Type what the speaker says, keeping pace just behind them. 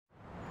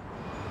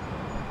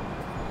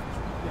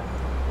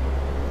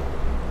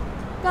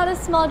Got a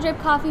small drip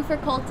coffee for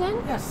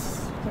Colton?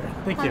 Yes.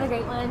 Thank you. Have a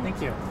great one.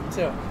 Thank you. You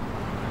too.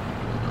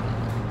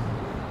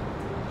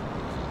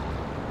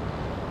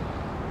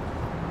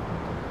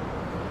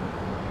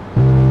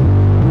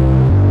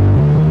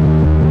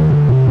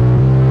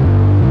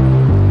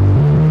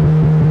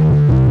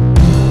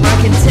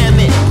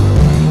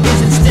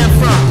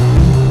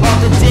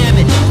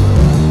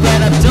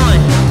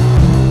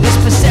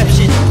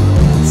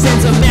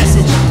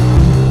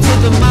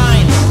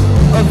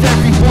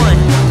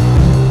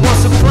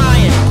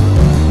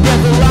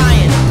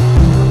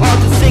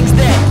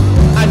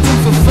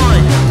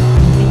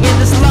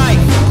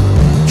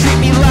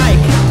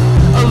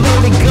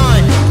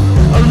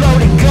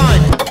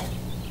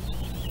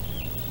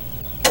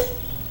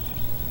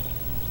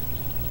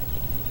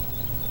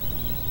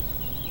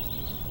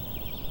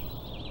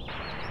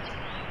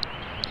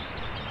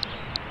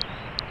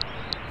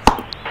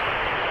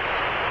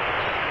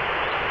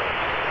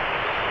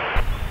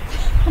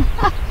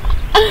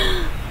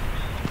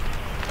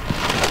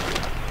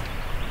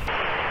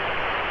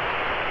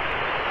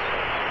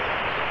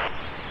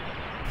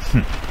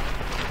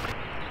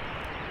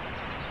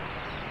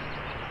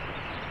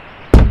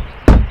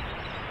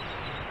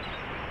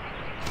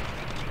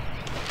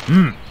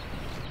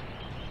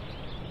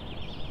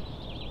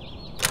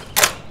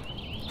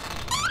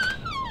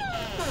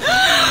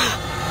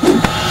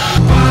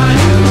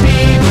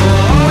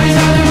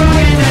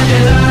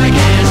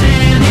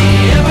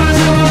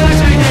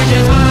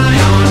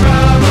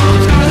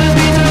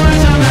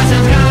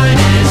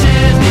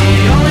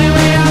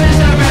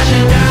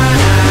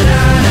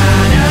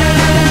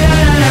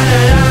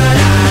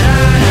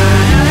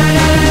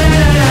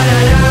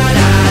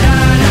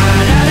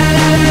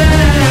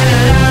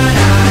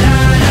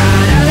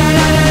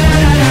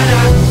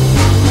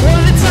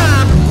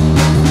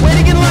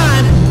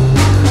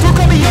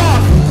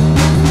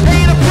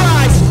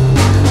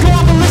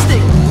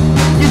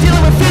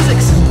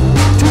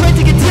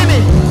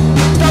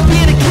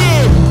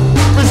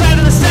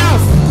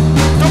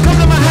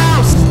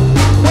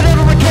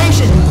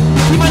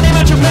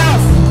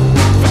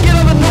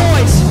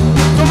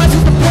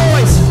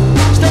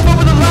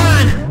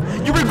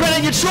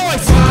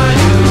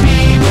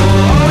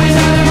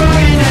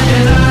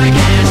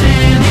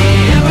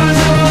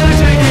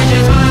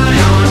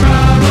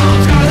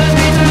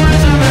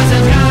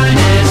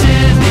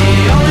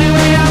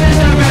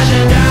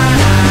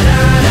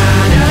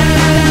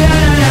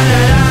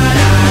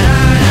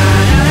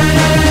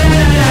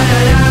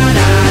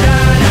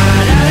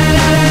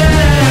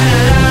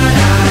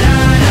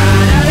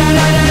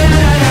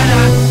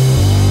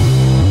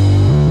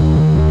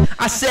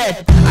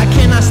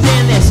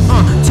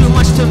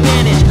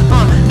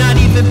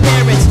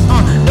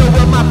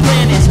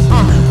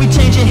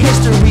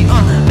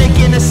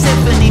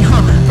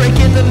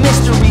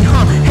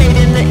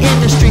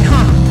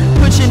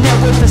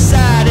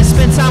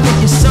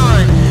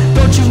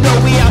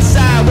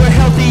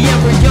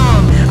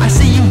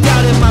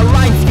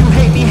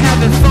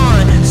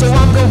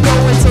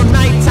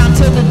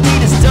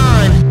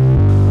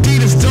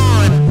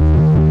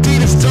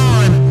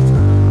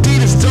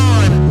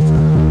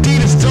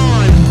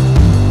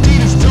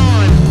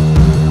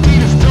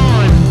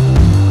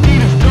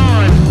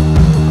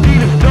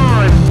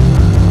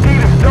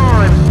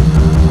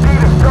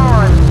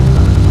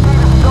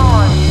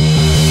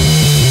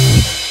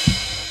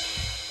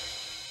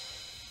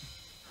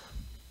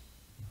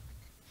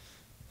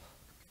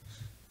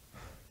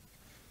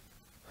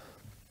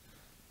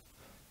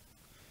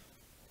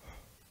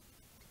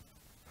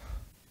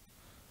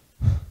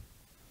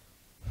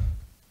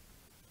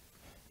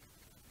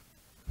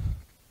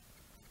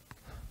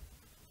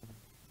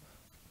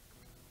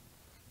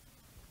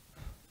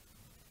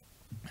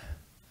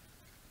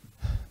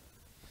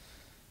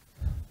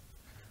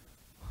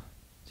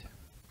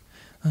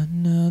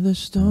 Another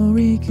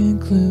story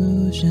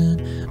conclusion,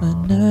 a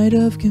night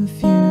of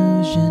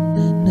confusion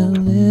and a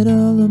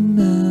little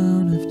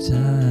amount of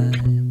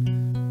time.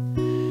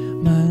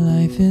 My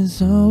life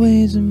is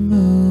always a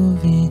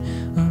movie,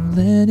 I'm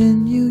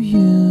letting you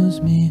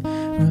use me,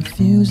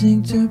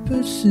 refusing to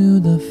pursue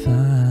the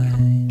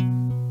fight.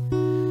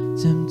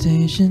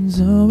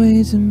 Temptation's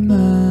always in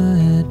my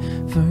head,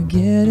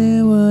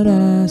 forgetting what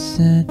I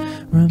said,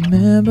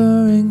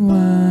 remembering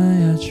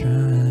why I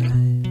tried.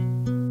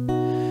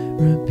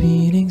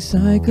 Repeating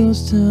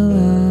cycles till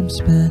I'm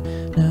spent,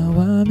 now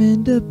I'm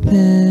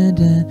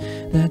independent.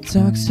 That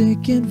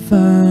toxic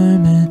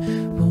environment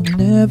will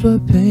never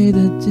pay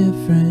the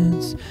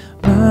difference.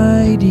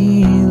 My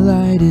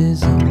delight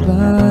is in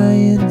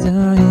buying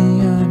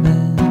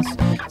diamonds.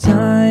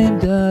 Time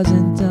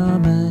doesn't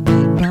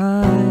dominate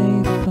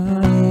my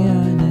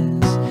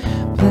finest.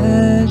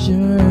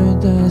 Pleasure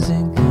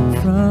doesn't come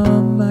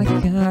from my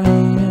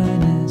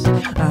kindness.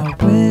 I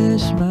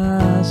wish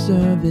my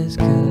service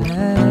could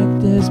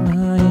act as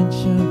my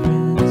insurance.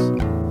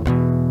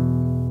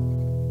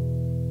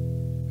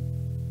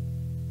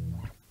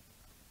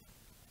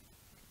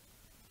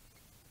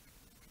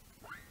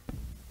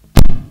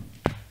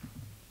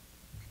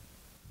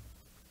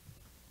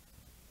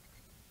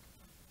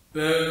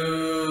 Boo!